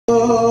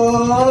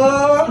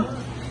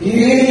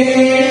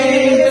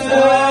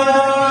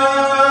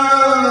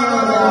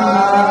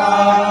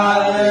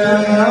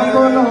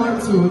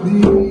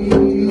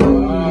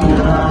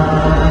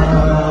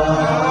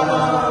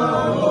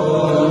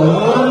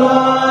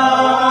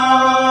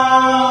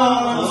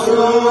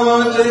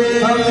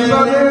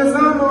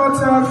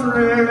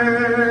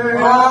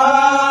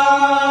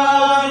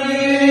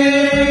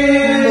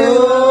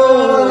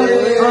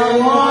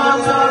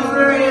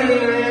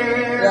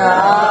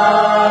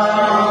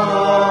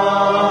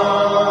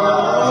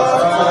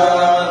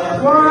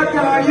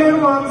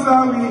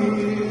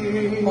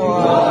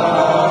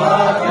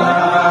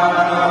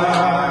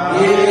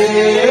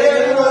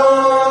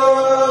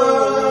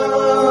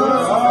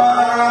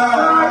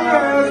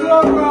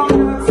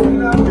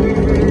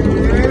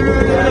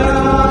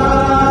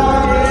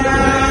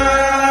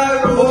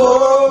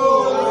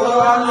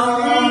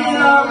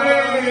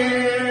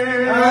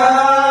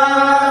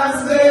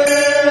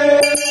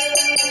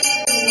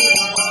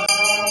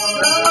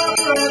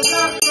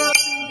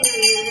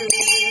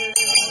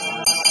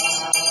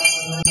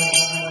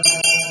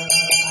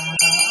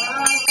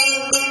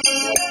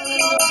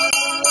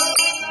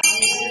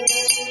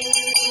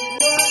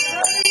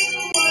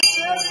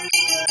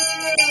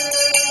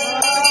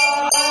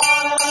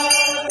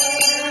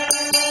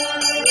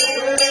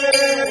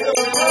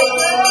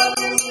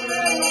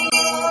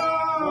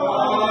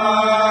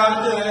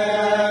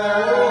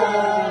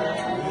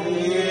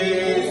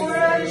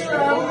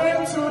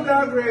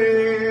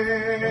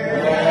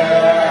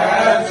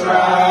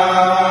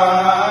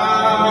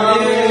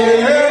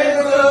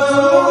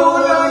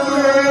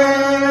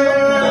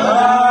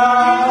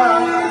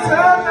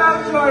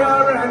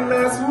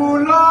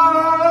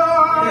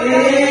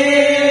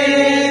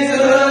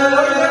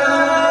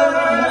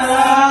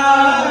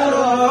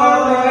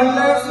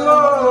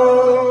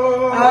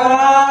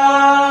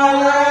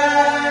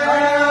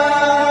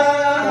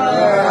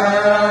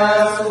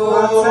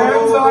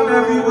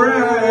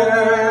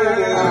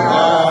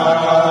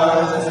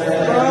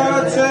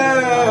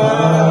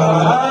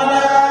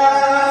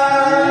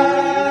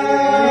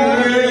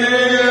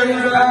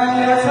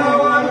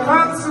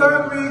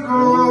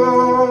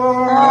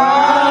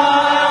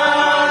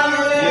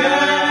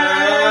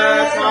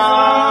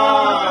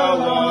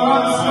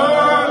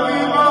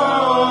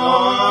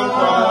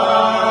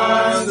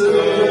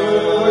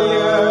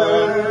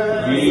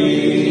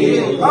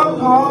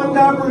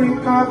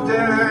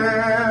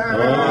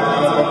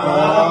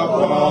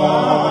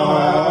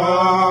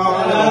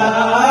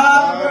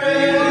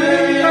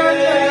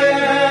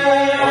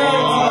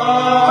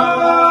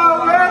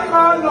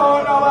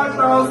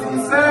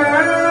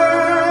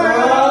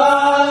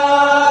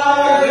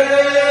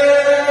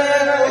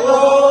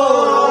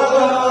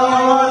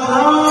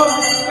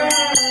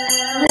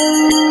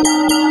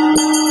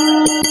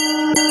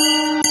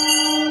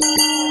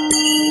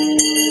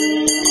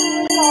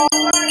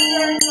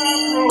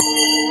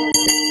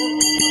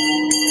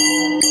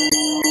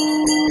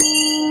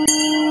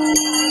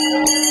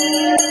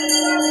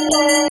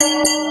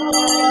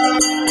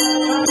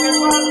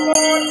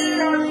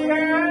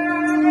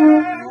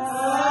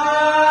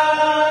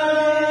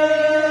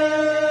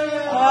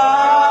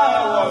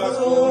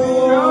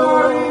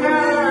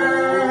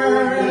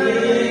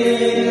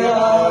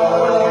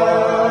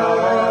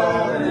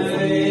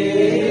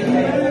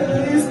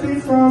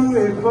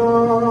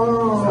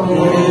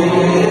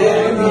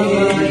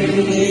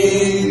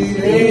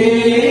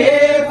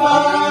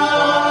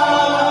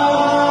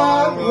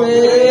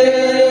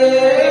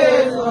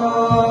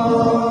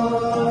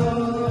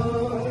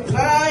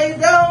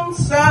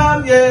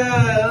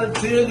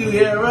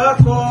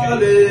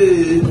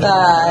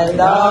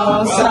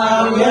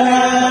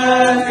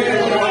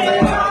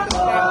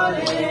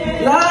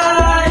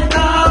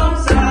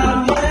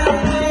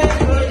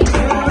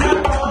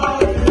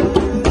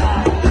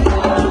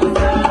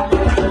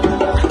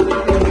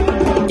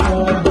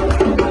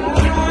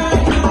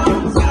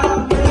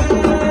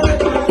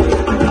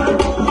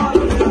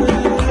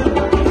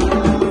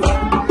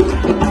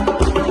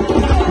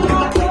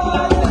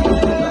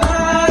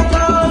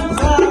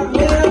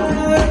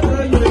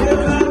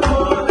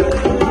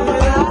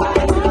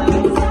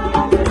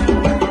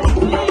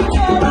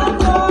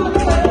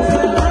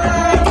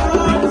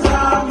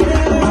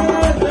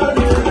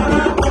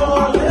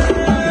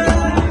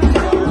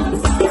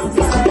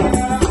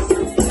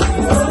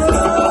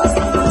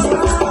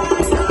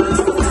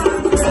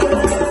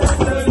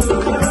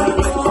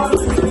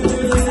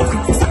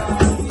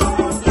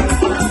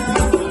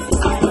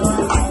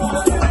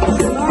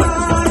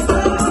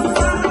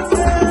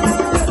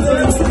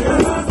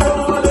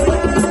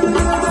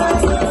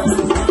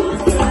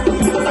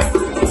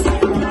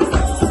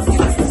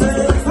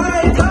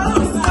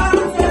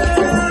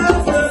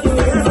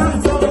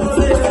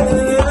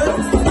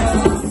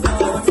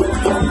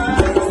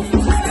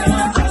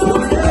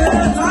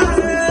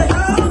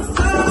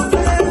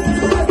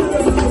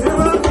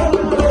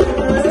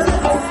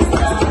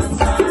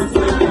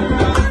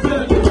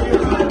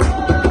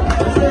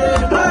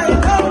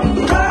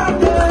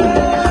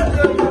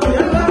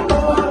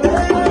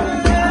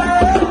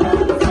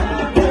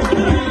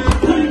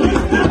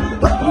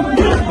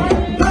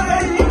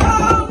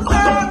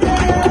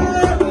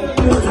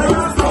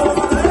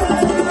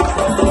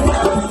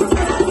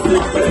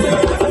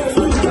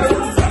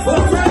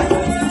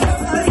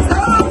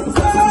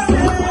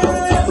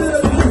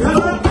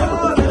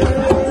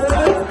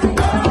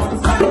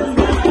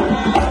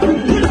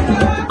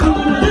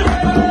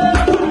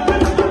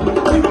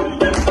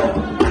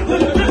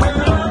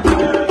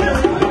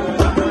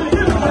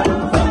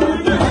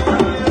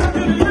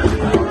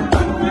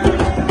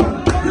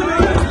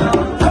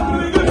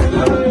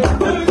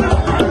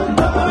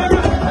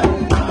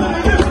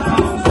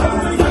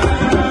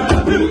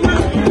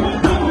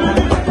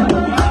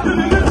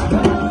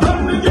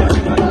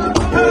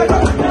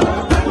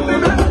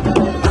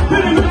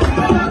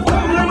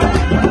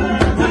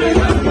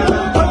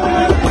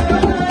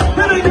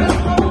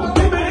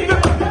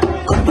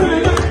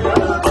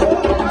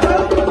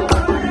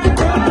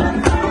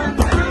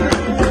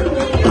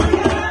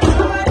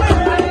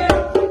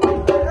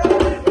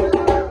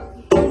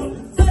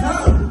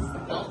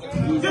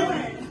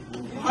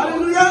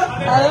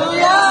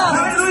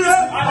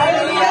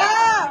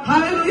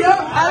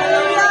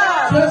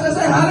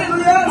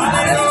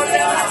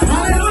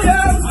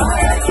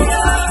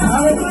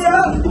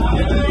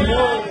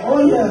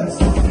Yes.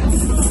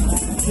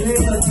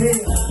 Today's the day.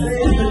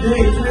 Today's the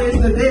day. Today's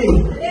the day.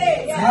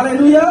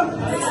 Hallelujah.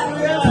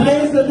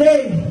 Today's the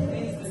day.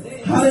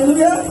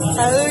 Hallelujah.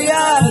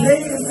 Hallelujah.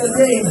 Today is the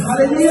day.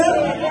 Hallelujah.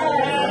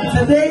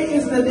 Today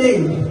is the day.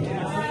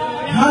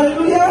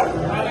 Hallelujah.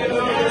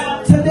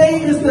 Today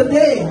is the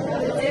day.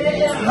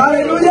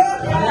 Hallelujah.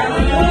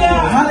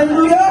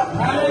 Hallelujah.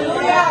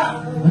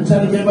 I'm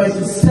trying to get everybody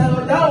to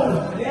settle down.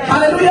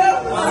 Hallelujah.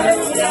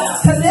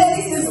 Today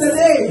is the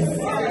day.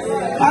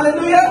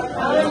 Hallelujah.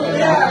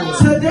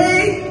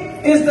 Today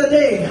is the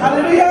day.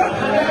 Hallelujah.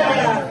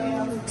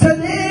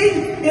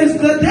 Today is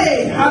the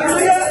day.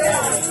 Hallelujah.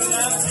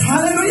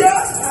 Hallelujah.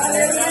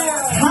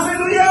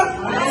 Hallelujah.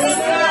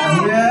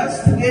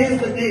 Yes, today is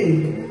the day.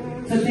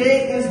 Today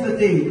is the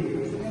day.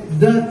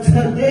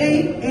 Today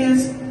is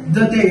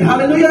the day.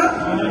 Hallelujah.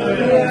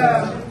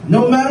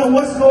 No matter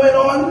what's going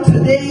on,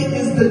 today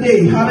is the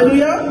day.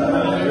 Hallelujah.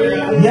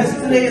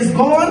 Yesterday is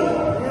gone.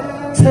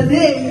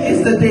 Today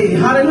is the day.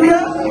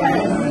 Hallelujah.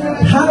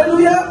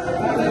 Hallelujah.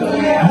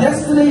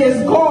 Yesterday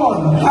is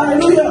gone.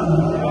 Hallelujah.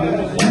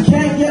 You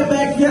can't get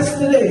back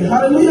yesterday.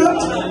 Hallelujah.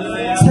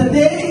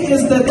 Today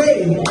is the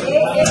day.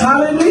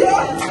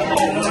 Hallelujah.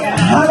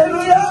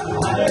 Hallelujah.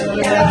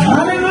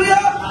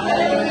 Hallelujah.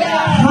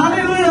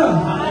 Hallelujah.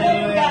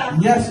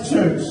 Yes,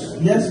 church.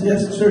 Yes,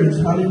 church.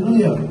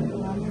 Hallelujah.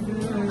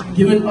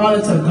 Giving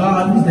honor to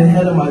God, who's the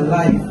head of my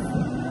life.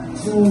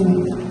 To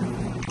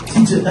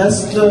Teacher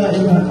Esther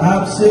in her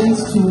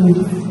absence, to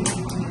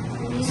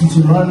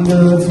Teacher Rhonda,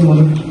 to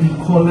Mother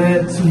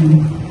Colette, to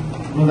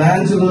Mother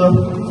Angela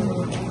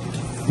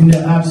in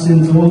their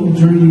absence, all who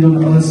journeyed on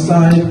the other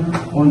side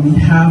on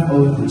behalf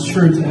of the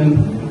church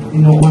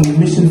and on the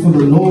mission for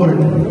the Lord.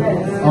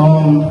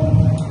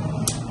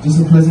 Just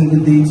a pleasant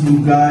good day to you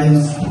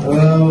guys.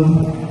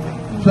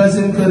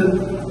 Pleasant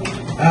good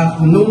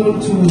afternoon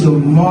to the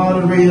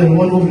moderator and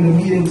one opening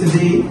the meeting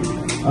today.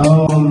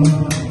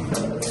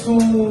 To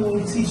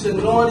Teacher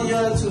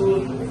Nadia, to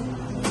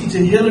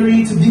Teacher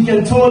Hillary, to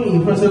Deacon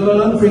Tony, praise the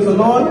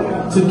Lord,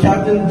 to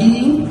Captain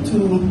B, to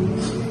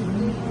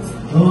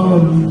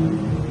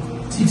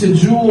Teacher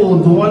Jewel,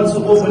 the ones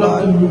who open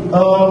up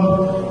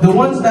the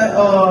ones that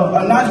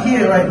are not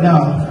here right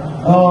now.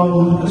 I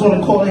just want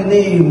to call their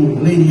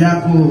name, Lady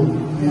Apple,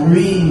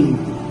 Marie,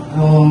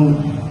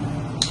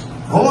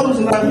 all those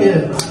are not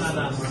here.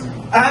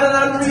 Adam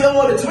and Rio,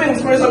 the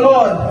twins, praise the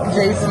Lord.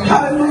 Jason.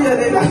 Hallelujah,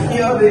 they're not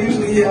here, they're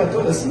usually here. I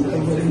thought I see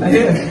them, but they're not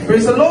here.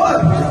 Praise the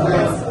Lord.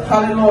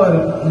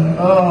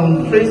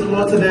 Hallelujah. Praise the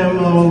Lord to them.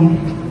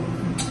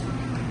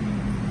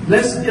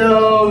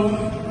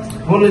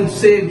 I want to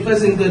say a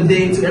pleasant good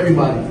day to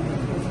everybody.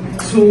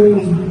 To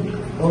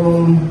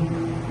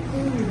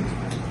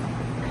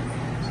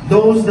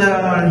those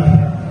that are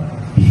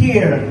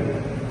here,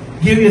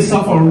 give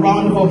yourself a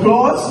round of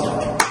applause.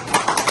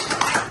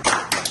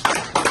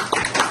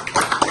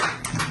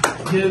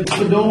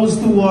 For those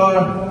who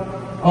are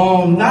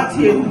not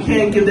here, who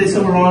can't give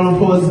themselves a round of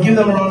applause, give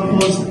them a round of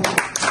applause.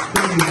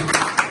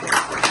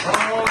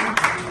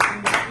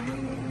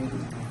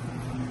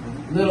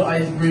 Little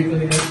icebreaker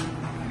here.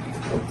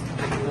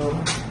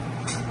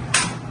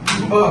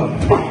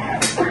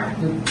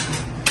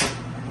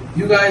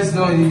 You guys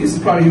know, this is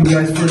probably you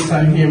guys' first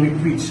time hearing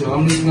me preach, so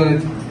I'm just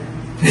gonna.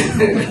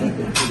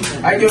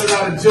 I give a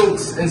lot of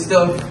jokes and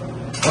stuff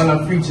when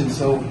I'm preaching,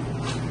 so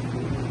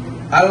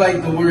I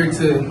like the word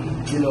to,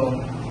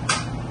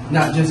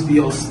 not just be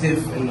all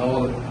stiff and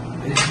all.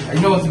 I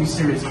know it's to be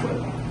serious, but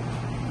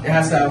it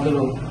has to have a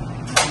little,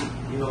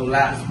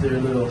 laughter, a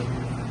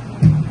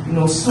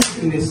little,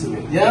 sweetness to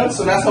it. Yeah?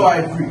 So that's how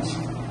I preach.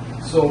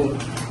 So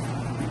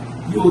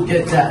you will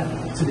get that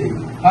today.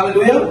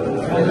 Hallelujah?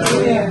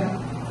 Hallelujah.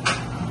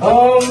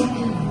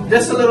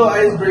 Just a little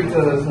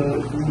icebreaker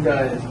for you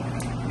guys.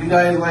 You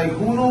guys like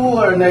Hulu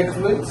or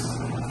Netflix?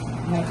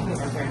 Netflix.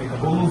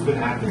 Hulu's been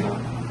acting up.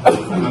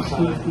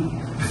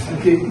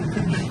 Okay.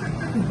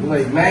 You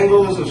like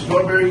mangoes or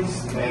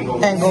strawberries?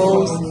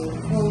 Mangoes.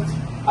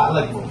 I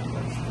like both.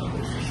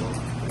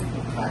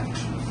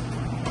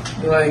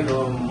 You like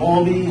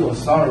Moldy or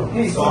Sorrow?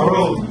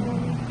 Sorrow.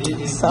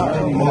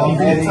 Sorrow.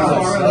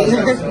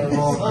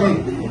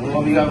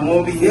 Moldy got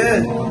Moldy,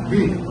 yeah.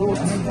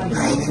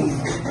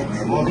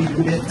 Moldy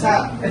bit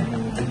top.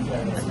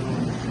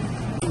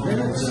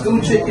 Stew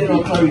chicken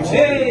or curry chicken?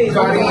 Hey!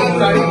 Curry.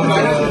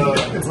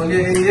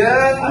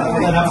 Yeah.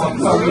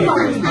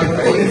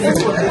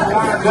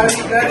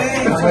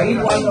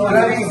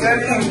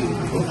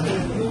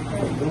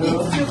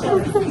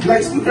 You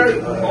like stew curry?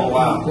 Oh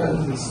wow.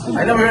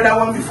 I never heard that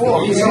one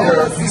before. You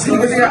see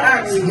with your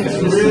axe.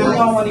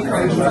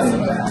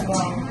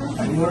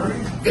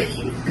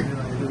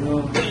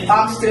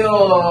 Oxtail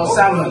or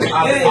salmon?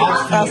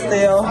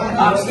 Oxtail.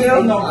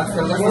 Oxtail?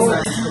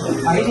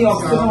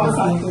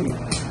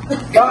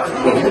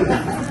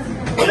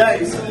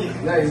 Nice.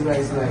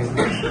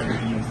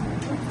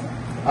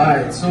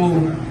 Alright, so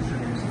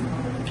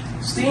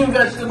steamed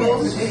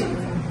vegetables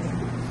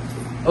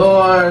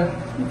or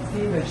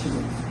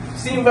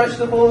steamed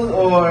vegetables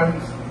or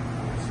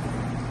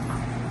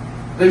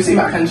Let me see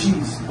mac and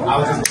cheese. I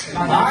was just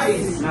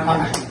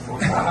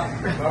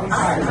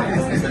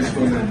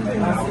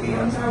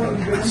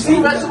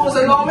Steamed vegetables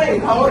and lo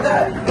mein. How about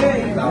that?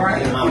 Lo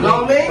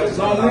mein?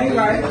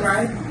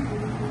 Right.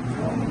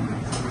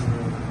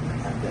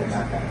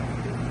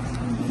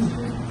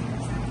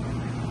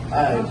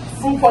 Alright,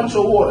 fruit punch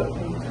or water?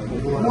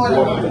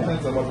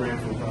 Depends on what brand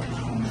food punch.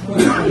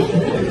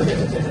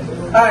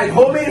 Alright,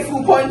 homemade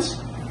fruit punch,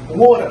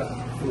 water.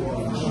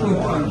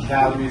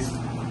 Calories,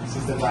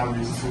 system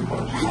calories, food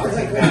punch. I'll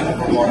take that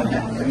for water.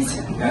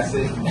 That's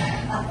it.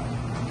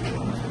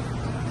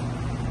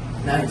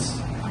 Nice.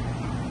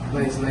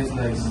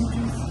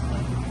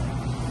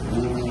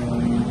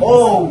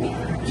 Oh,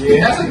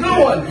 yeah. That's a good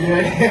one.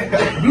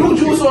 Yeah. Blue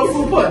juice or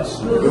fruit punch?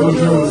 Blue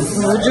juice.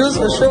 Blue juice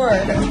for sure.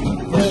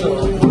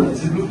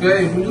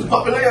 Okay, we just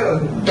pop it together.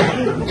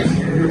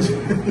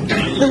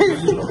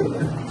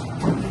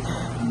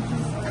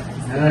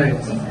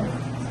 Alright.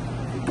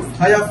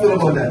 How y'all feel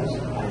about that?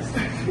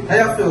 How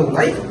y'all feel?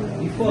 Right?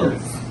 You full?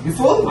 You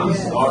full? I'm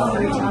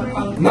sorry.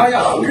 Now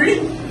y'all hungry?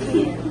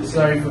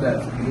 Sorry for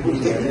that.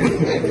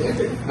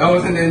 That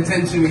wasn't the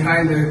intention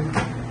behind the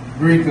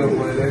breakup,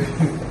 but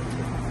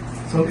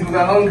some people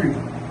got hungry.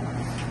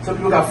 Some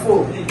people got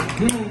full.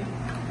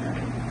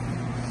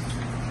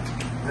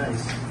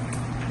 Nice.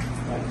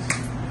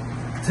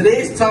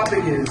 Today's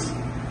topic is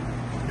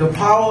the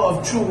power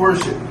of true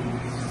worship.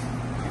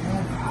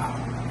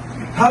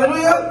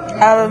 Hallelujah.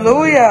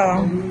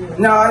 Hallelujah.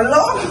 Now I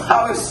love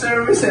our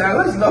service and I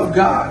just love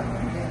God.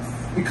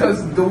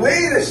 Because the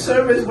way the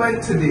service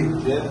went today,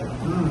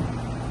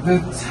 the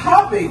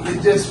topic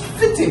is just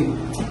fitting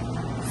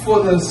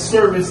for the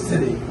service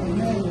today.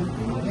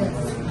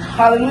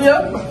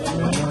 Hallelujah.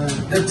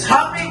 The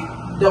topic,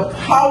 the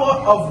power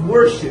of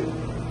worship.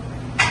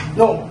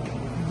 No,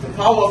 the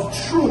power of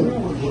true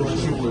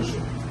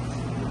worship.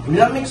 We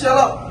not mix that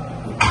up.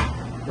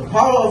 The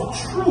power of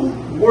true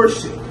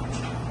worship.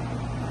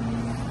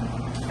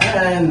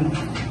 And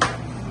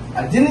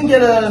I didn't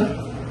get a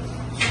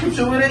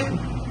scripture with it,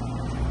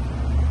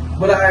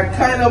 but I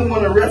kind of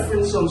want to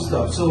reference some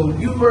stuff. So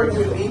you work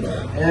with me,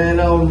 and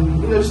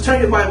just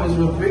turn your Bibles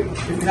real quick.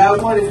 If you have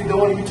one, if you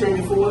don't, you can turn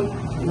your phone.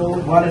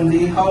 Modern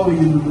day, however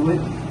you do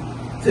it.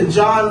 To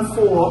John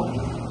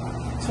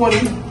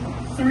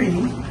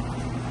 4:23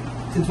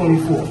 to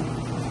 24.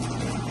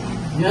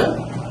 Yeah?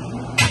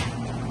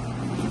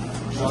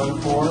 John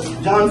 4.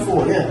 John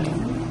 4, yeah.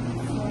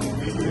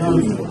 John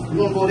 4. You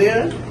want to go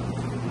there?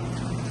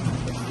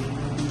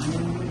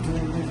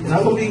 And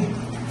I'm going to be...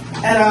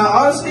 And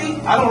honestly,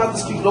 I don't have to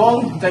speak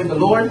long, thank the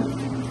Lord.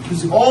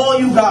 Because all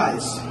you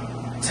guys,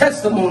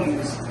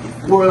 testimonies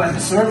were like a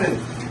sermon.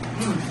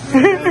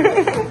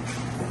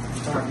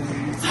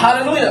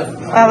 Hallelujah.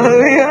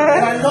 Hallelujah.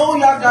 And I know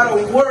y'all got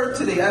a word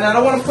today, and I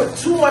don't want to put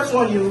too much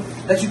on you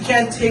that you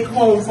can't take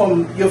home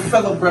from your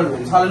fellow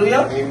brethren.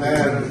 Hallelujah.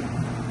 Amen.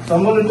 So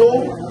I'm going to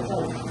go.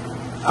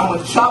 I'm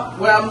going to chop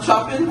where I'm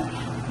chopping,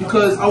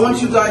 because I want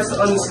you guys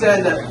to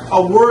understand that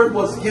a word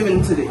was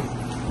given today.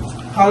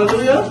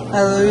 Hallelujah.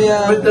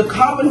 Hallelujah. With the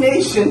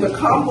combination, the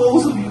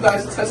combos of you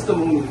guys'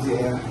 testimonies,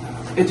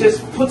 it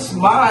just puts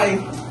my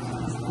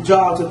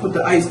job to put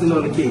the icing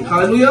on the cake.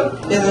 Hallelujah.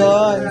 Yes,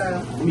 Lord.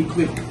 Let me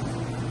quick.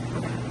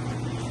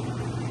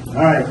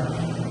 Alright.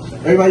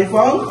 Everybody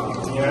follow?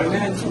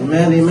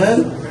 Amen, amen.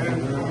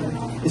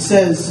 It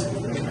says,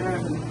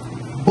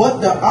 but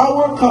the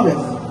hour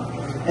cometh,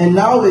 and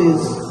now is,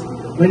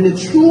 when the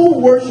true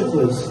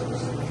worshippers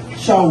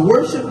shall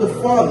worship the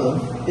Father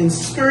in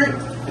spirit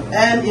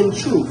and in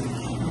truth.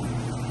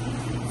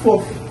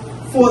 For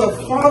the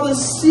Father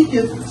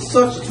seeketh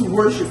such to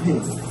worship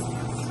him.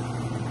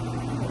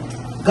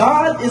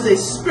 God is a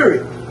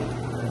spirit,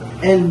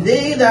 and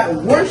they that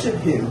worship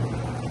him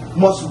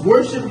must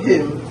worship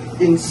him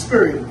in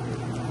spirit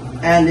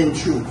and in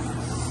truth.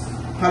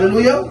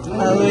 Hallelujah.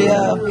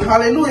 Hallelujah.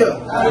 Hallelujah.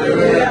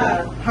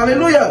 Hallelujah.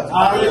 Hallelujah.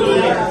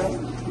 Hallelujah.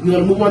 We're going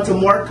to move on to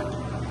Mark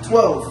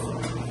 12.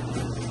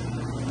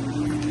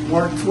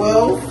 Mark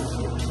 12,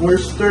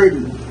 verse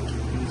 30.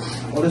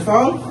 All is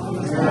found?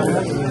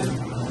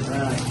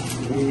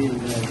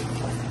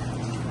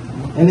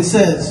 And it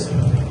says,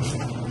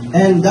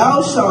 and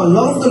thou shalt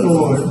love the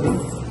Lord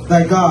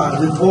thy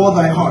God with all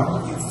thy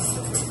heart,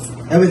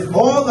 and with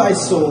all thy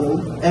soul,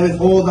 and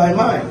with all thy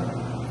mind,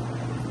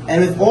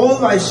 and with all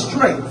thy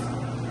strength.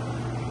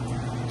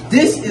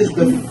 This is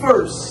the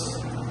first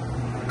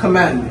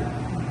commandment.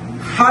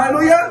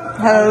 Hallelujah.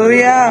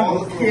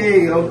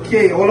 Hallelujah.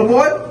 Okay. All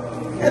aboard?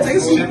 Yeah, take a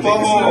seat.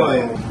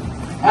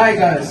 Alright,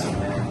 guys.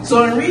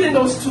 So in reading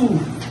those two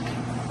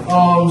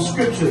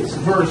scriptures,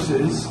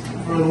 verses,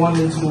 for one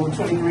is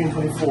 23 and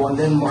 24, and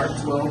then Mark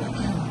 12,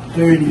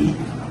 30,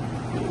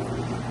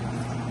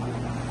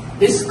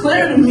 it's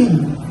clear to me,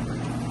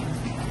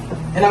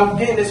 and I'm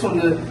getting this from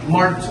the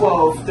Mark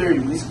 12,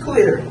 30, it's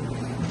clear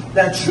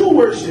that true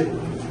worship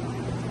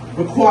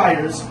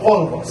requires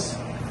all of us.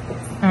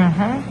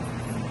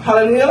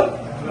 Hallelujah.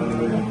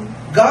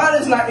 God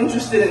is not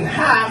interested in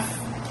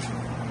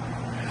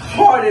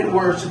half-hearted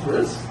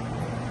worshipers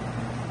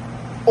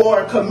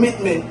or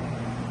commitment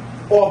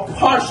or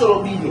partial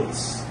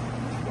obedience.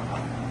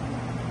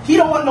 He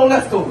don't want no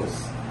leftovers.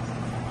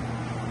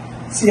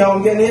 See how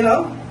I'm getting in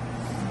now?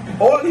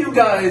 All of you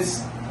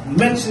guys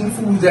mention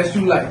foods that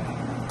you like.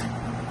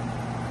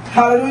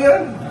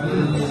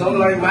 Hallelujah. Some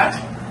like mac,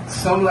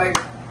 some like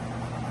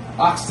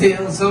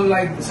oxtail, some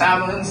like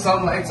salmon,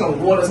 some like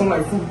some water, some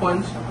like fruit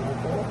punch.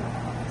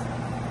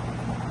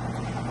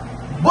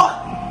 But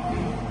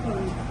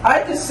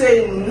I could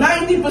say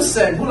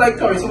 90%, who like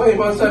curry? Somebody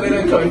wants to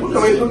like curry.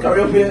 Put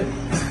curry up here.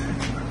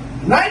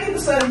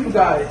 90% of you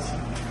guys,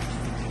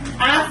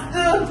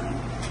 after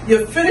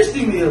you finish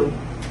the meal,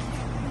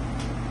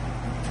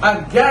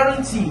 I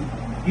guarantee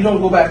you don't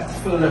go back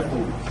for the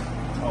leftovers.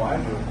 Oh, I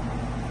do.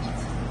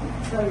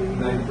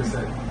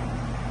 90%.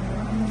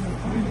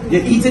 You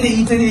eat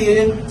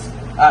it.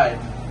 Alright.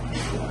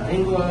 I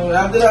ain't going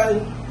after that.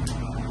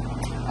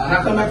 I'll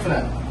not come back for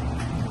that.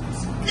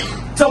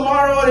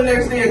 Tomorrow or the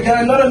next day,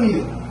 again, another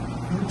meal.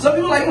 Some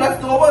people like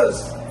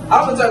leftovers.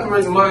 I'm the type of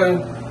person,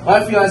 my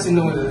fiance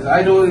knows this.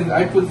 I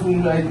put food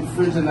in the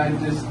fridge and I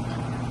just,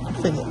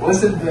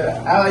 once it,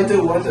 I like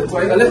to once or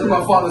twice. Unless it's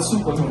my father's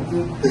soup or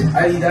something.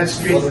 I eat that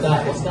straight. What's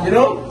that? You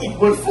know?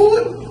 But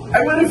food,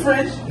 I put in the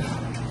fridge.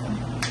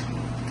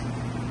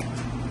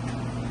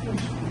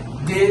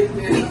 I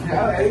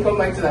ain't come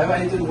back to that. If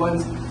I eat it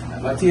once,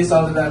 my taste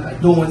out of that, I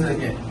don't want it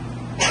again.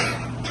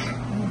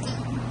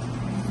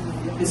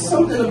 It's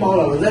something about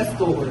a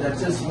leftover that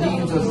just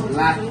leaves us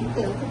lacking.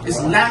 It's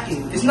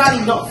lacking. It's not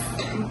enough.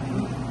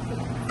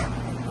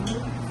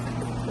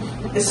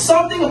 It's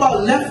something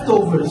about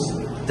leftovers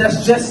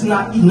that's just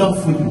not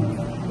enough for you.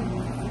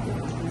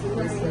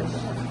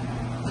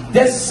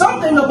 There's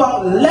something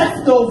about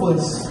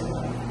leftovers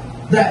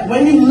that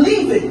when you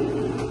leave it,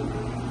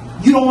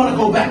 you don't want to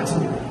go back to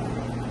it.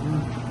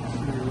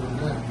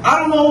 I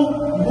don't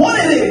know what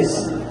it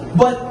is,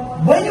 but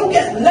when you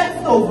get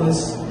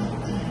leftovers,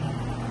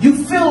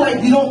 you feel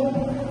like you don't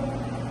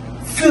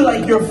feel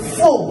like you're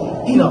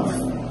full enough.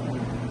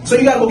 So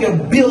you gotta go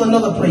build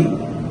another plate.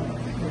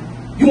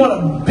 You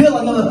wanna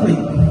build another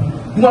plate.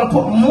 You wanna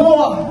put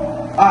more.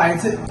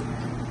 Alright,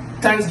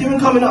 Thanksgiving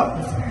coming up.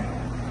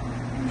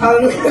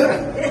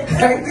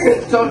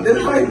 Hallelujah. So this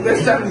is my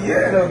best time of the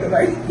year, because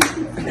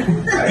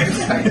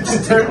I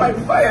just turn my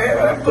fire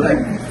and I put like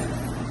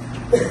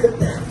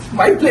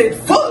my plate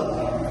full.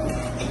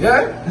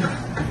 Yeah?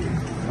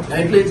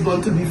 My plate's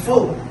going to be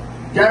full.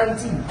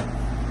 Guaranteed.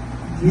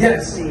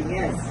 Yes.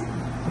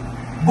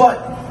 But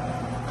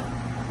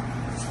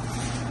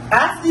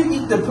after you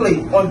eat the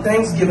plate on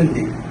Thanksgiving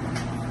Day,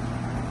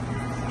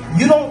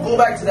 you don't go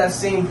back to that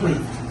same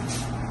plate.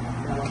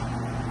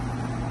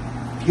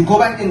 You go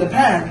back in the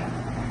pan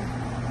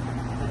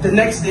the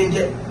next day and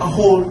get a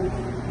whole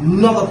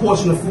another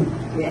portion of food.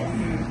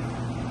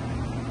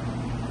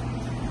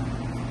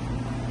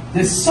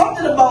 There's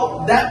something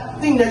about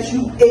that thing that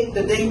you ate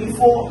the day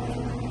before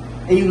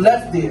and you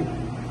left there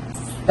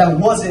that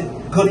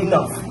wasn't good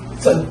enough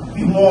to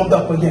be warmed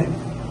up again.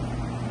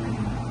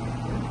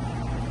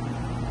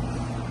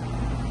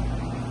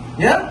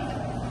 Yeah?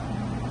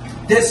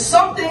 There's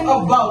something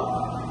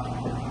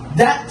about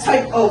that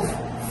type of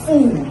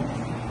food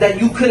that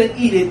you couldn't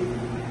eat it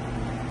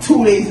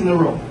 2 days in a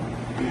row.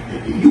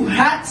 You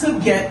had to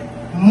get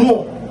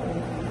more.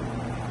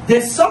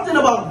 There's something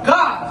about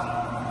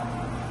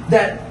God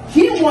that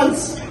He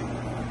wants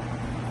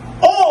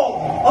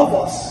all of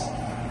us.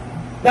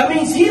 That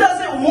means He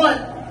doesn't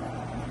want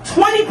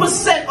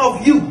 20%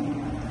 of you.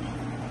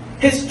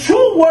 His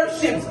true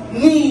worship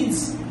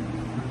needs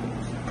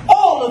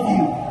all of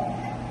you.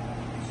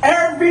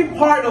 Every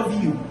part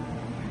of you.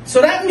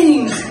 So that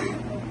means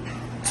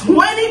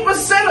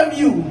 20% of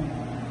you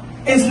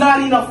is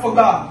not enough for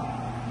God.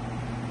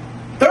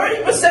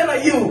 30%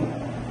 of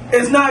you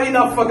is not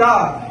enough for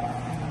God.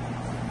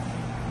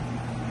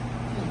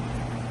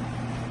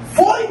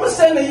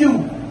 40% of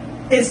you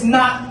is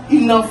not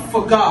enough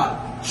for God.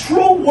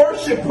 True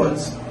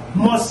worshipers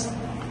must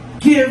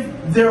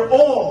give their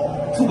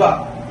all to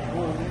God.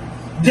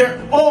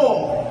 Their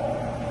all.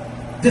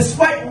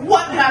 Despite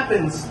what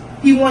happens,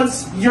 He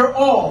wants your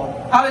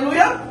all.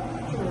 Hallelujah?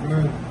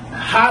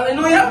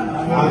 Hallelujah?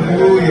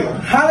 Hallelujah.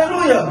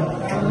 Hallelujah.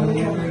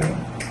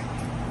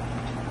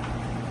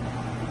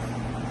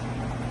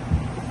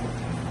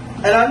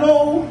 And I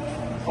know,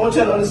 I want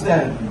you to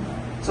understand.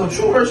 So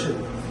true worship.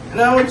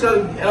 And I want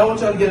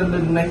y'all to get a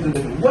little next to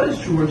it. What is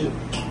true worship?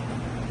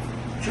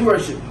 True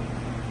worship.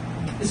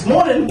 It's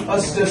more than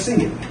us just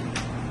singing.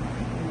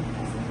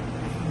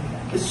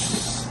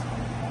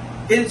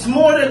 It's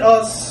more than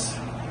us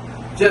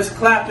just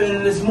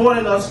clapping. It's more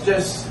than us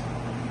just,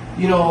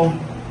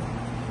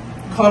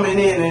 coming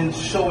in and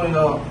showing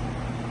up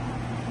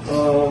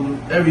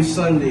every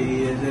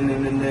Sunday, and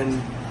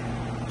then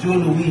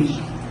during the week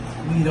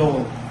we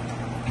don't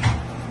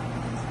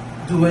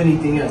do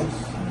anything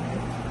else.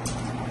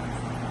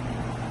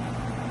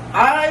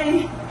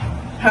 I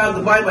have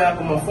the Bible app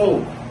on my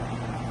phone.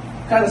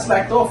 Kind of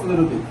slacked off a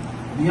little bit,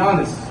 to be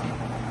honest.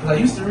 Because I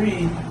used to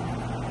read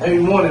every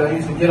morning. I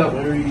used to get up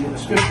and read the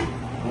scripture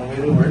on my way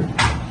to work.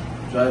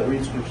 Try to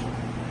read scripture.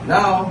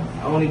 Now,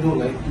 I only do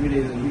it like 3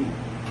 days a week.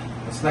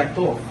 I slacked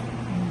off.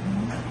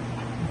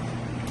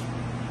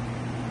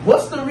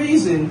 What's the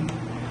reason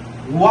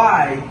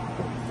why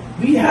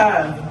we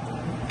have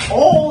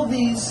all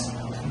these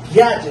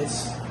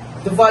gadgets,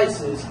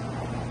 devices,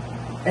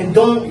 and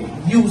don't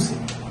use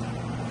it?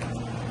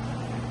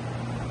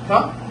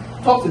 Huh?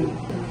 Talk to me.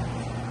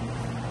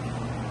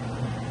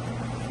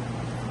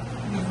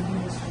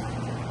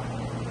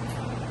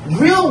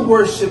 Real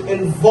worship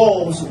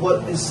involves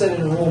what is said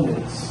in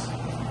Romans.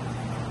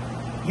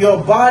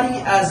 Your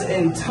body as an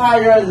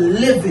entire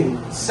living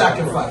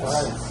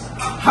sacrifice.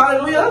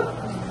 Hallelujah.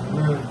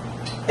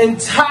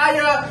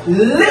 Entire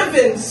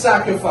living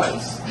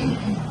sacrifice.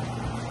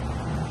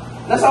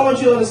 That's how I want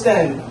you to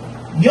understand.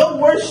 Your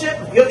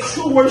worship, your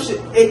true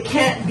worship, it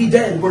can't be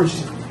dead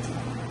worship.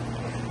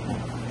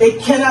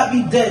 It cannot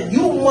be dead.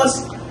 You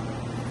must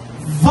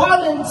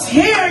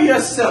volunteer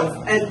yourself.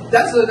 And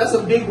that's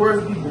a big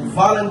word for people.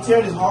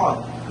 Volunteering is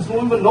hard. Because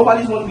remember,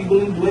 nobody's going to be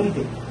willing to do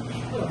anything.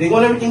 They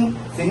want everything,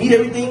 they need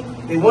everything,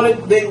 they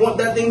want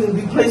that thing to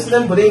be placed in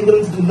them, but they ain't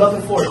willing to do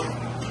nothing for it.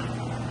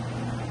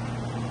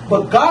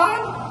 But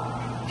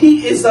God,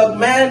 He is a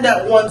man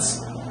that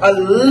wants a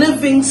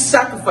living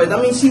sacrifice.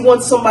 That means He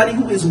wants somebody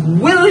who is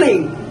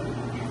willing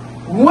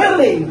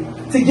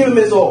to give Him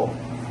His all.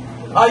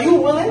 Are you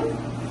willing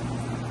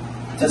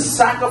to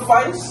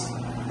sacrifice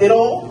it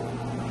all?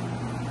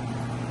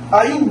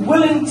 Are you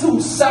willing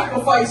to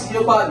sacrifice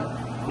your body?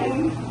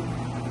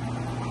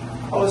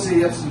 I want to say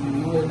yes to you.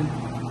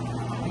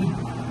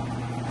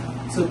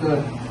 You took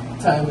a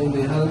time in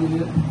there,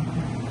 hallelujah.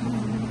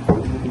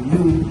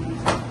 You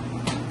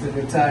took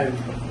a time.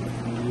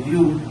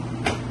 You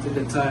took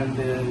a time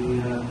there.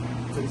 We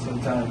took some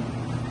time.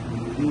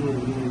 You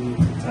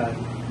took time.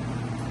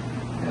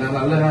 And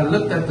I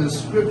looked at the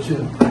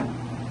scripture,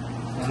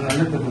 and I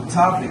looked at the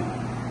topic.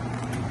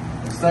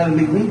 It started to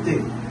make me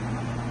think.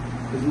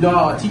 Because you know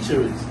how our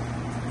teacher is.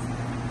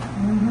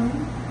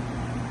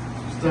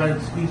 She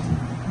started speaking.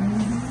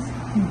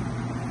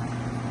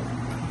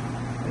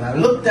 And I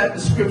looked at the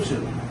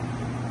scripture.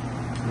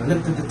 And I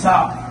looked at the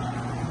top.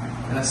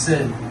 And I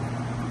said,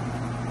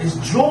 it's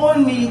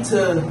drawing me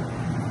to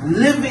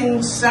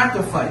living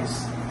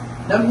sacrifice.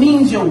 That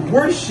means your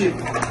worship,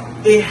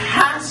 it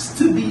has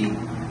to be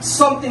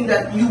something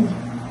that you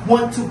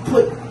want to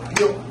put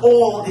your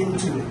all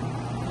into it.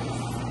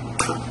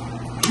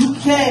 You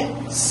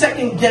can't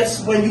second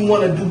guess when you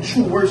want to do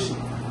true worship.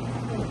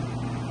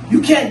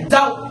 You can't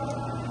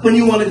doubt when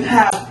you want to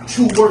have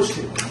true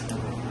worship.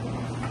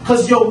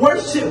 Because your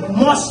worship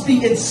must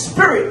be in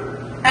spirit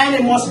and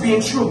it must be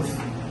in truth.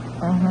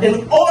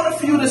 In order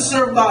for you to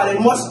serve God,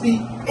 it must be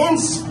in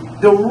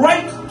the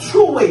right,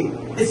 true way.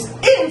 It's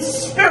in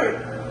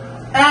spirit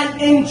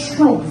and in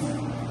truth.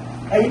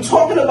 And we're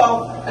talking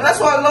about, and that's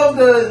why I love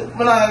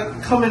when I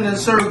come in the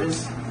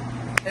service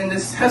and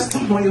this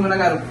testimony when I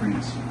got to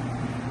preach.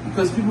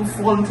 Because people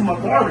fall into my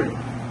garden.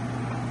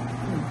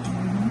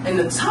 And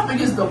the topic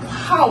is the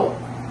power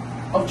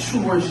of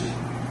true worship.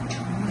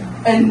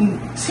 And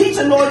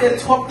Teacher Nodia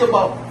talked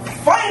about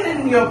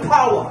finding your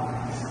power.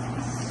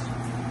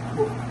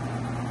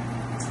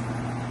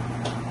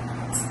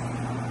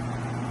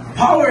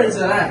 Power is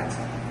an act.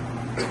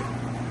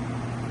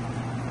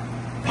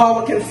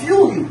 Power can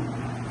fuel you.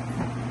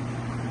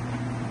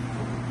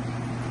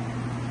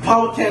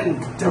 Power can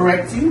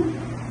direct you.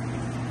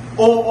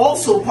 Or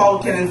also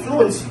power can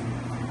influence you.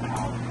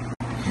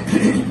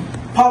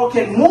 Power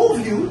can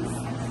move you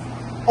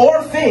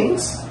or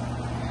things.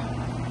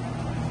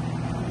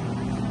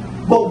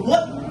 But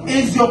what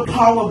is your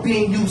power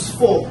being used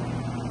for?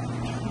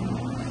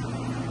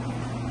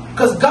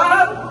 Because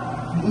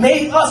God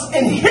made us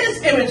in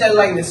His image and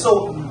likeness.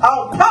 So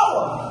our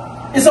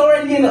power is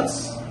already in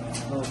us.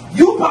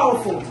 You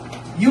powerful.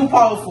 You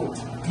powerful.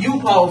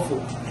 You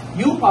powerful.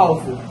 You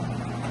powerful.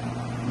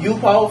 You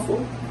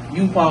powerful.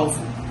 You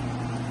powerful.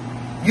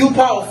 You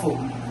powerful.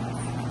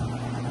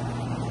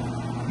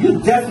 You're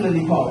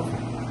definitely powerful.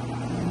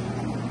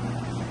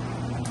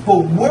 But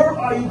where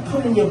are you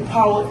putting your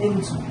power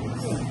into?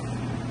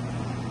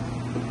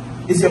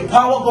 Is your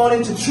power going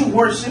into true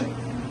worship?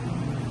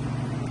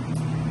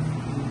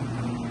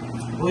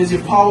 Or is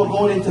your power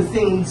going into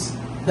things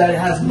that it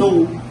has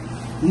no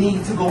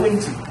need to go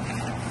into?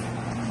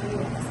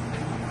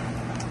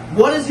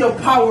 What is your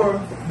power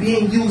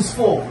being used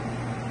for?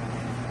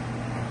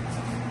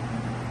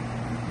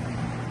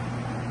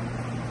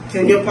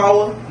 Can your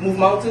power move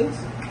mountains?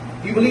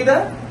 Do you believe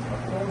that?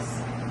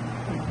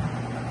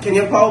 Can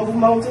your power move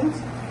mountains?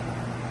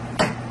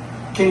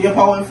 Can your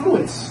power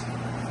influence?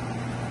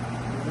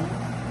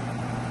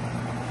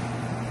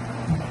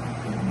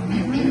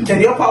 Can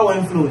your power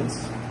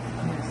influence?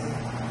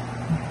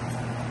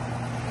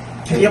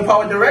 Can your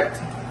power direct?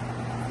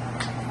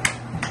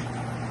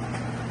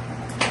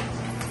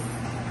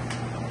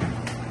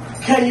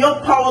 Can your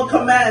power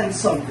command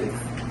something?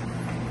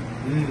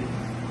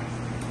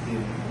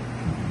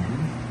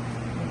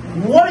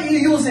 What are you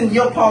using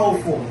your power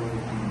for?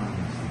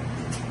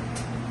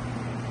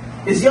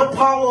 Is your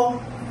power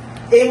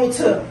able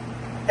to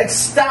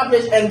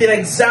establish and be an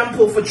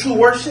example for true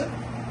worship?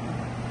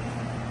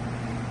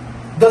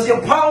 Does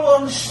your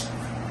power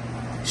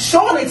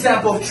show an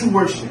example of true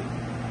worship?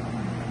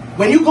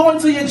 When you go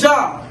into your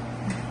job,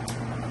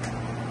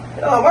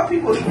 you know, my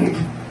people,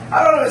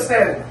 I don't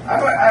understand.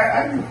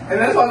 And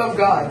that's why I love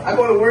God. I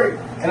go to work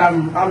and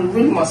I'm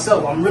really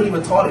myself. I'm really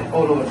retarded.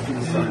 Oh Lord,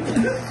 Jesus.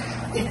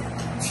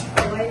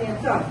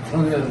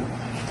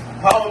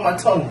 Power in my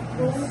tongue.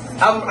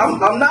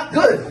 I'm not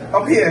good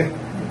up here.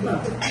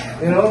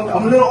 You know,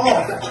 I'm a little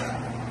off.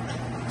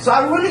 So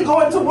I really go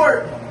into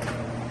work.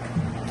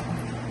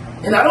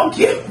 And I don't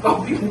care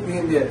about people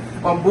being there.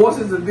 My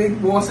bosses, the big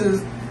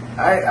bosses,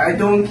 I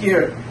don't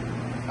care.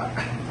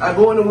 I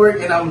go into work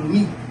and I'm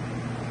me.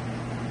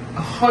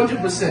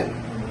 100%.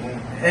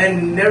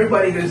 And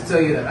everybody can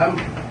tell you that.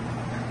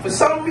 For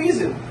some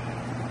reason,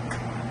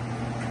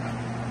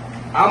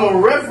 I'm a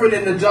reverend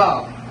in the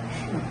job.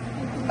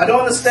 I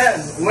don't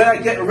understand where I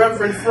get a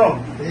reverend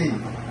from.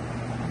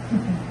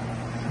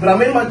 But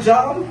I'm in my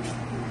job,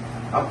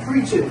 I'm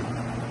preaching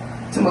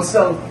to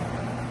myself.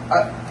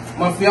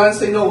 My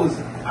fiance knows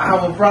I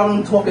have a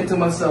problem talking to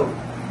myself.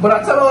 But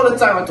I tell her all the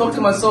time, I talk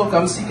to myself,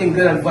 I'm seeking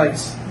good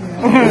advice.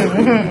 No.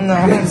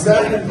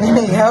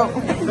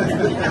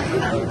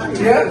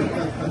 Yeah,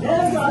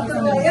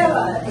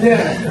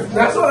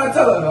 that's what I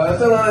tell her. I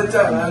tell her all the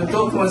time, I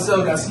talk to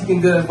myself, I'm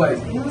seeking good advice.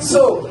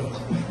 So,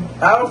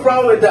 I have a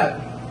problem with that.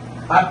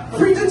 I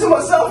preach it to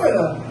myself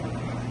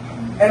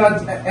and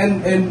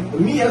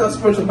me as a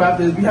spiritual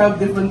Baptist, we have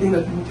different things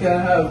that people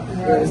can't have.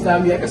 You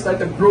understand me? I can start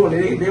to grow and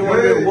they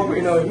want to work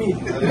with me.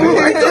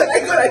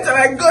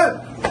 I'm good.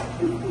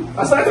 I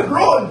start to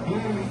grow.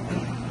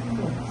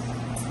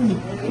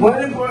 One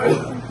of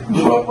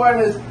my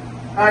partners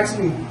asked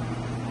me,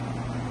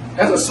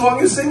 "That's a song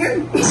you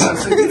singing?" I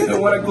said, "You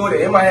don't want to go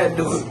there." In my head,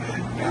 dude.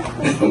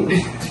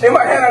 In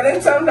my head, I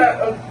didn't tell him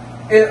that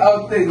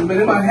out thing, but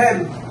in my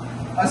head,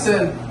 I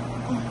said,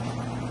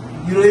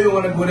 "You don't even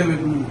want to go there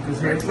with me,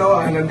 because right now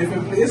I'm in a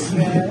different place."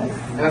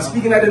 And I'm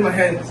speaking that in my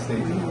head.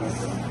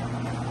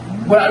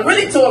 But I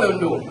really told him,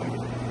 no.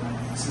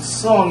 It's a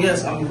song,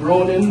 yes, I'm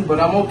groaning, but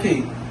I'm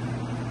okay.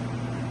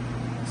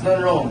 There's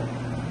nothing wrong.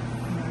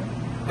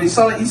 But he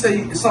said,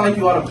 it sounded like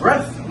you out of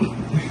breath.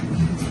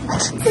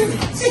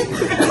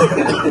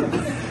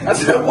 I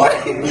said, what?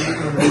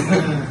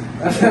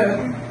 I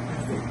said,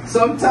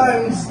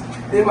 sometimes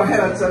in my head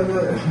I tell you,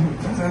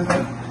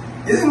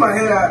 it's in my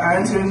head I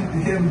answer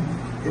him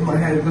in my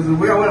head, because the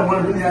way I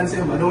want to really answer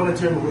him, I don't want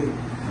to turn away.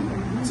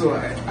 So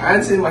I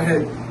answer in my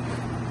head.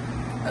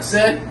 I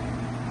said,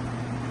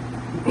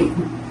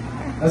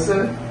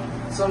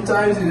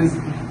 sometimes it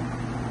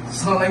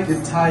sound like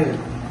you're tired.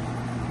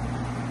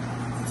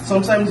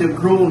 Sometimes you're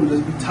grown,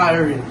 just be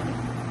tiring.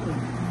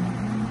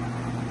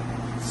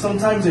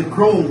 Sometimes you're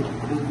grown,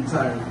 just be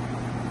tiring.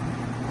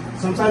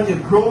 Sometimes you're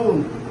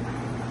grown,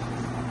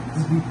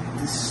 just be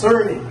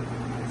discerning.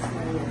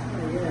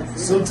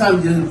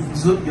 Sometimes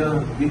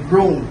you're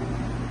grown,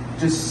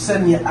 just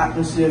setting your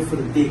atmosphere for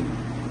the day.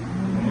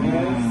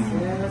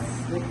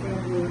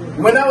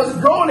 When I was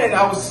grown and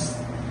I was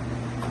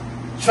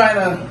trying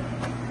to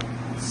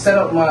set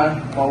up my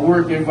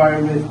work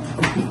environment,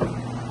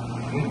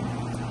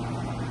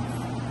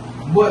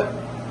 but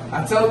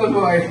I tell them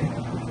like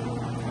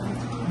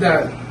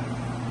that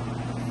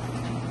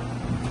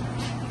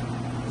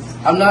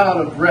I'm not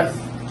out of breath.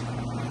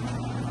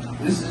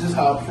 This is just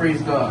how I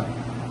praise God.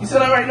 He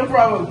said, all right, no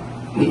problem.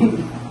 You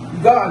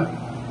gone.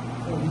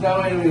 You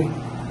gone anyway.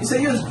 He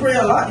said, you just pray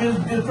a lot. You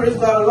just praise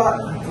God a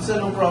lot. I said,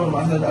 no problem.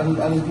 I said, I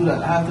just do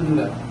that. I have to do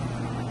that.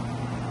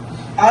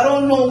 I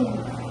don't know,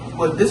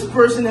 but this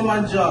person in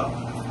my job,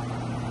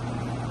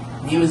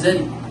 name is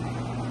Eddie.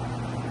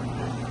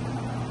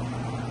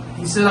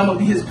 He said, I'm going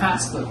to be his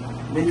pastor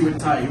when you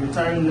retire. You're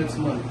retiring next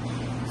month.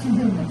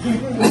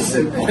 I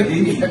said,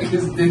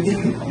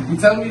 he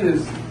tell me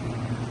this.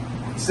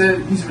 He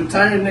said, he's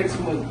retiring next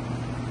month.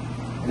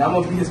 And I'm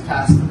going to be his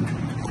pastor.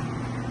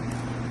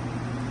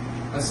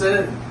 I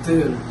said to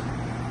him,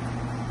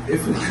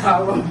 if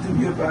God wants to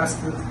be a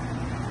pastor,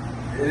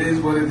 it is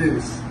what it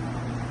is.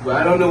 But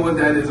I don't know what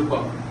that is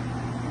about.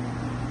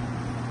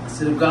 I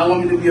said, if God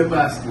wants me to be a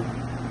pastor,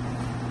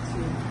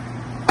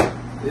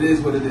 it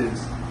is what it is.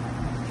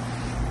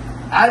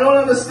 I don't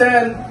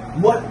understand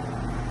what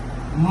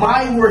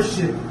my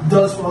worship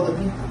does for other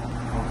people.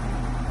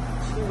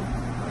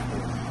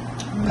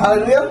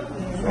 Hallelujah?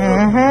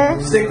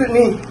 Mm-hmm. Stick with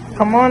me.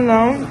 Come on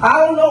now. I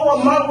don't know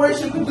what my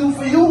worship could do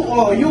for you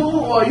or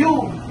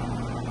you.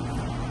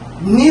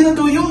 Neither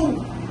do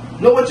you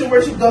know what your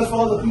worship does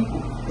for other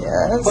people.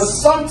 Yes. But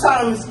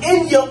sometimes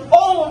in your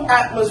own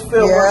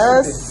atmosphere,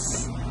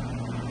 Yes.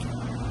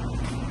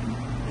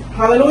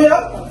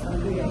 Hallelujah.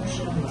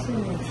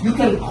 You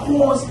can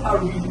cause a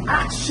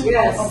reaction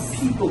of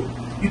people.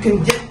 You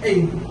can get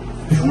a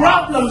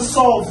problem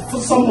solved for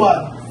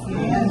someone.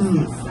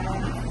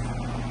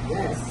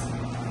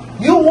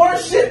 You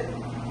worship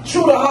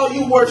true to how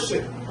you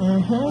worship.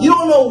 You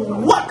don't know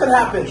what could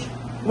happen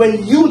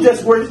when you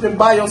just worship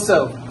by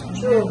yourself.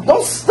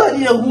 Don't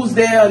study who's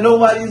there,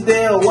 nobody's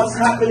there, or what's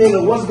happening,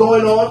 or what's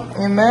going on.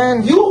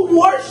 Amen. You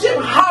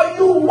worship how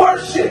you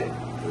worship.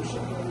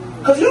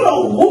 Because you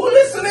know who's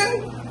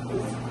listening.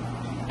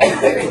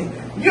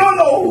 You don't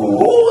know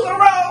who's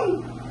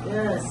around.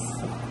 Yes.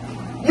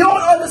 You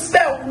don't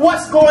understand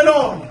what's going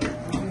on.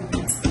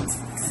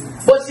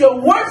 But your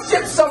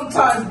worship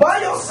sometimes by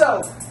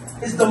yourself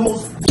is the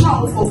most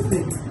powerful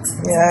thing.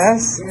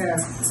 Yes.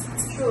 Yes.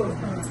 True.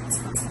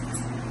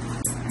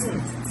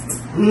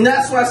 And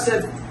that's why I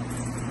said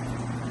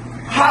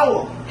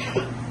power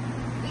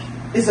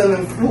is an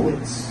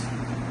influence.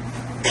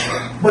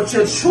 But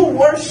your true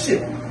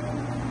worship,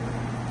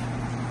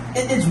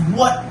 it is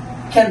what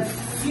can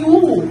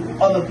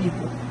fuel other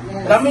people.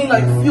 Yes. And I mean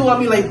like fuel, I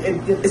mean like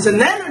it's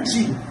an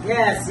energy.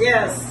 Yes,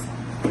 yes.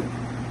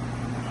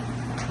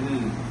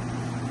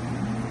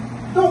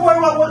 Don't worry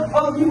about what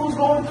other people's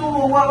going through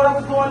or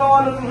whatever's going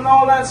on and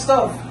all that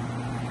stuff.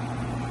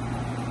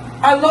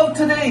 I love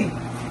today.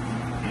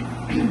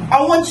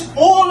 I want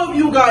all of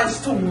you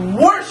guys to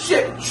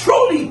worship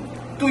truly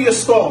through your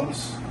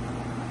storms.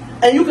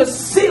 And you can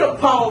see the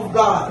power of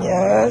God.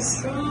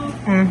 Yes.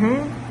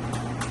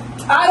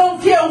 I don't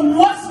care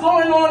what's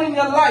going on in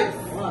your life.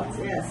 What?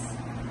 Yes.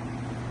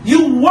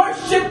 You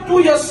worship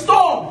through your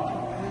storm.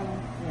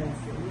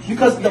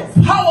 Because the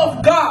power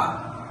of God,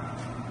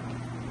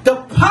 the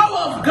power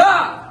of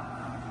God,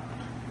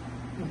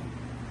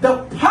 the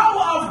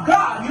power of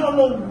God, you don't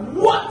know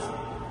what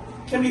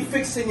can be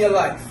fixed in your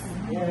life.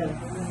 Yes.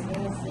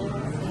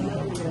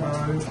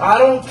 I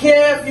don't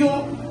care if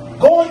you're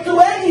going through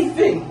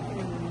anything.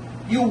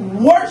 You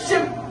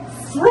worship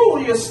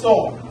through your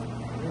storm.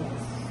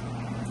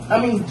 I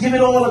mean, give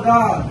it all to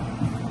God.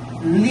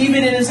 Leave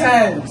it in His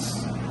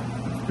hands.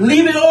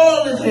 Leave it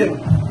all to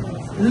Him.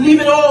 Leave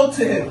it all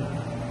to Him.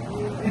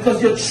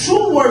 Because your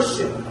true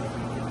worship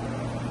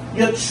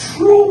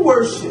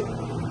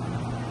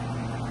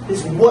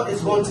is what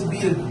is going to be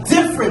the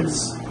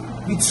difference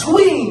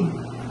between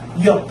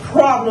your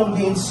problem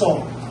being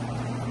solved.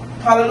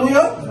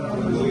 Hallelujah.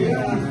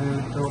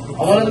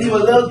 I want to leave a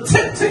little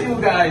tip to you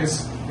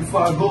guys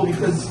before I go,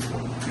 because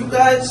you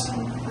guys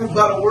have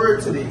got a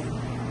word today.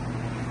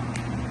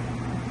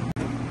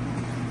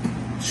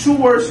 True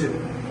worship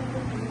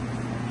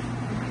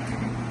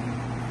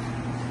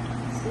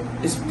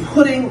is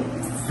putting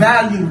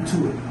value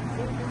to it.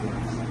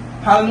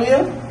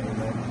 Hallelujah.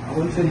 I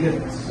want you to hear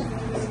this.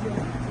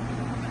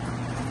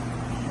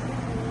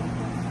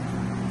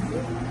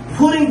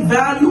 Putting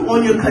value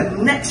on your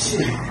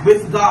connection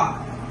with God.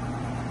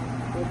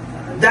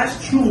 That's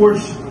true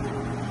worship.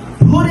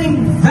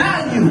 Putting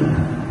value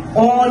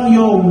on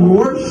your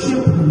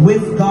worship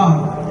with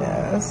God.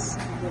 Yes.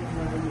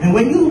 And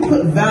when you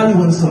put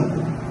value on something,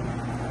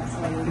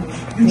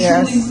 you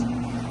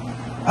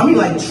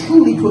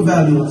truly put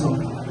value on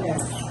something.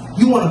 Yes.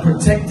 You want to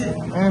protect it.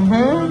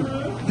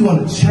 You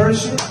want to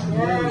cherish it.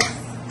 Yes.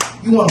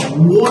 You want to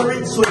water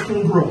it so it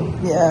can grow.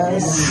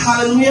 Yes.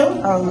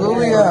 Hallelujah.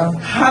 Hallelujah.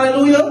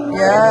 Hallelujah.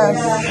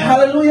 Yes.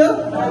 Hallelujah.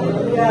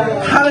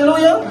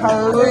 Hallelujah.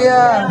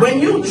 Hallelujah. When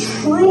you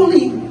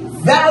truly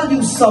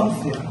value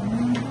something,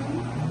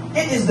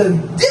 it is the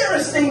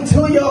dearest thing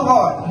to your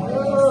heart.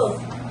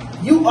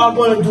 You are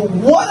going to do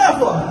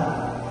whatever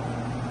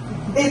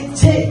it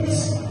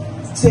takes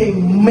to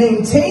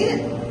maintain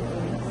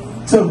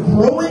it, to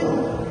grow it.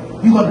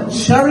 You're going to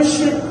cherish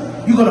it.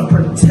 You're going to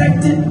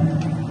protect it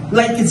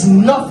like it's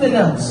nothing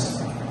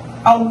else.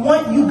 I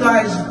want you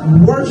guys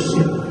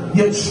worship,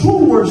 your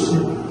true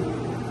worship.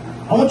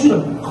 I want you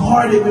to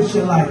guard it with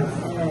your life.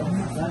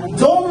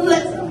 Don't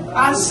let,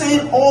 I say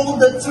it all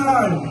the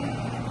time,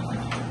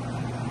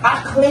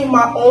 I claim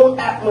my own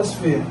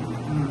atmosphere.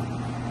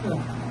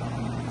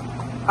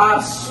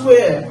 I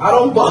swear, I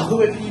don't bother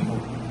with people.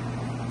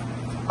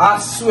 I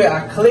swear,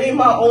 I claim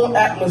my own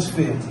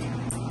atmosphere.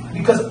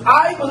 Because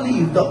I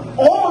believe the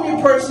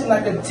only person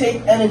that can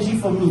take energy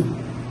from me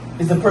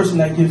is the person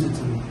that gives it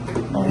to me.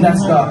 And that's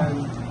God.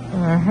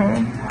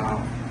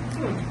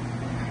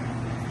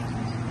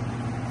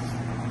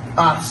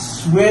 I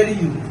swear to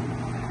you,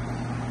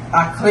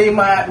 I claim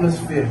my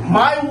atmosphere.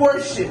 My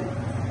worship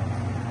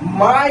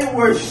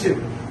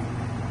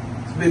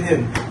has been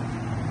Him.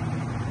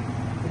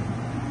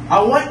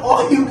 I want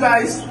all you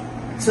guys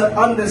to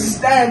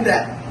understand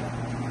that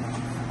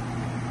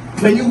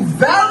when you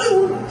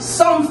value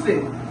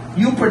something,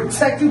 you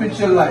protect it with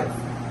your life.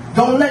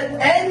 Don't let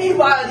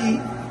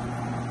anybody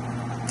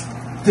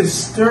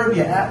disturb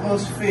your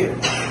atmosphere.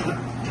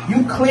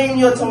 You claim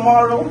your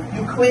tomorrow,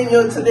 you claim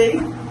your today,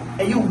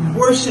 and you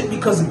worship,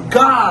 because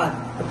God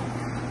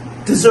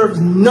deserves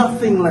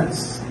nothing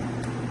less.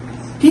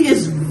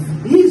 He's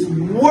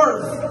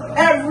worth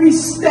every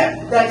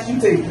step that you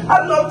take.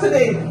 I love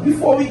today,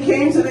 before I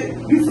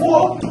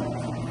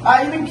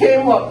even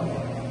came up,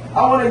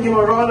 I want to give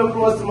a round of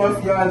applause to my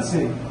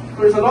fiancée.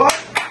 Praise the Lord.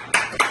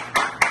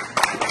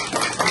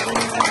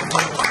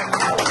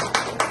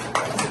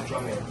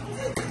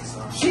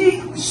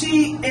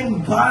 She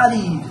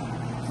embodied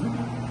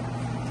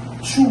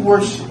true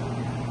worship.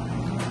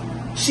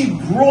 she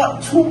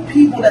brought two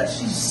people that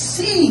she's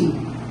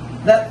seen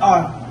that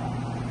are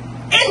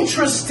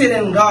interested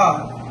in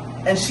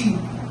God, and she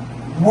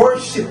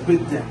worshiped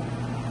with them.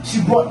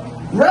 She brought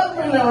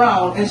brethren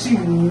around and she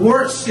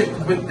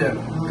worshiped with them.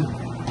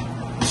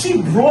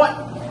 She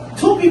brought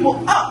two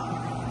people up,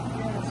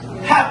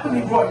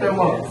 happily brought them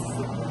up.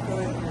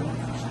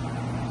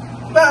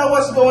 Man,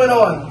 what's going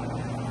on?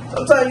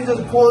 Sometimes you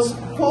just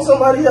pull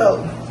somebody up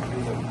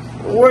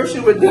and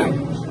worship with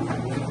them.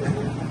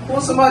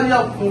 Pull somebody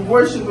up and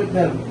worship with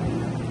them.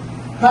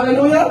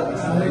 Hallelujah.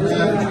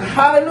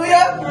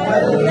 Hallelujah.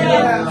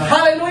 Hallelujah.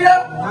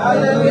 Hallelujah.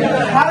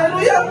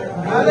 Hallelujah.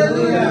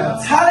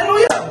 Hallelujah.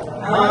 Hallelujah.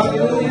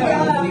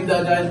 I leave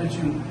that, guys, with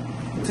you.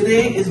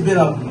 Today has been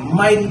a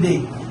mighty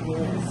day.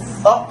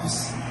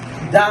 Ups,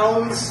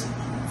 downs,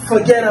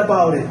 forget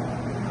about it.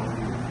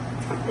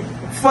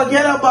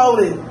 Forget about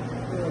it.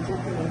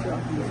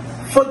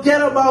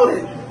 Forget about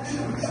it.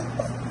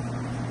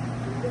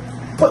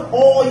 Put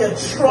all your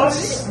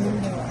trust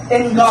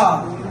in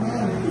God.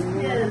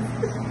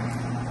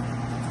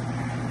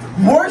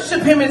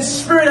 Worship Him in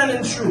spirit and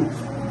in truth.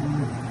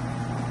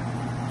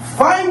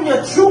 Find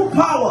your true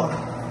power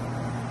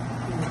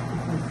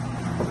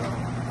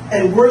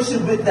and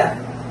worship with that.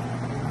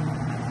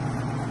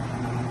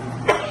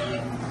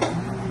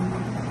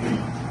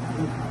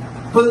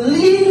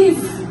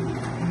 Believe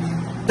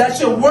that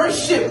your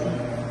worship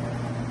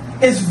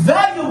is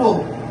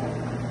valuable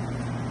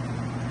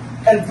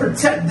and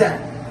protect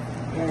that.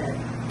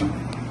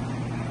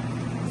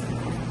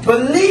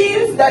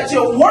 Believe that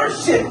your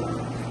worship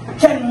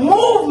can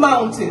move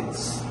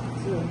mountains.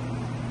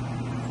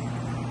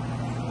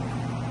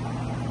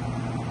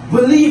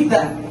 Believe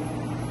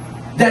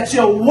that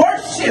your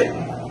worship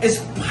is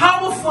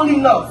powerful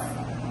enough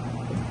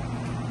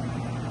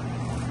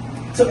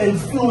to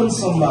influence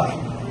somebody.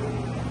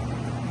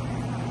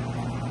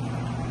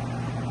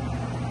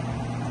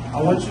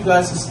 I want you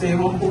guys to stay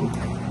humble,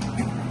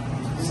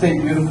 stay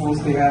beautiful,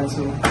 stay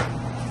handsome.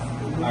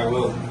 I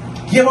will.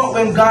 Give up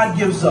when God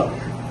gives up.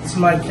 It's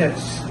my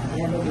catch.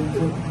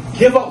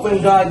 Give up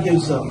when God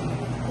gives up.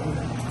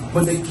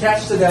 But the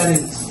catch to that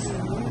is,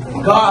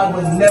 God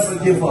will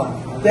never give up.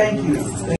 Thank you.